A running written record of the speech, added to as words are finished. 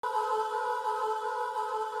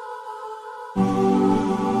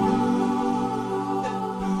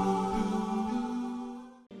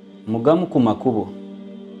mugamu ku makubo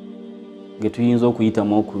ge tuyinza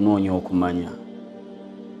okuyitamu okunoonya okumanya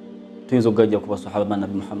tuyinza okugajja ku basahaba ba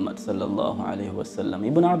Nabi Muhammad sallallahu alaihi wasallam.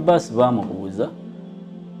 Ibn Abbas bamubuuza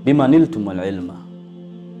bimaniltum alilma,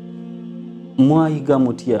 mwayiga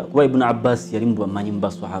mutya? Kuba Ibn Abbas yali mu bamanyi mu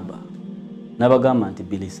basahaba, n'abagamba nti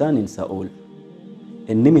bilisanin saul,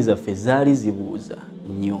 ennimi zaffe zaali zibuuza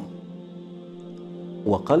nnyo,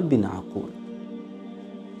 wa qalbin aqul,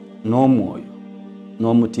 n'omwoyo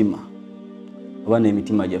n'omutima oba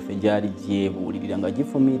n'emitima gyaffe gyali gyebuulirira nga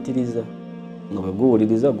gifumiitiriza, nga bwe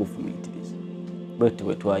guwuliriza gufumiitiriza. Bwe tuti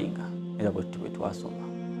bwe twayiga era bwe tuti bwe twasoma.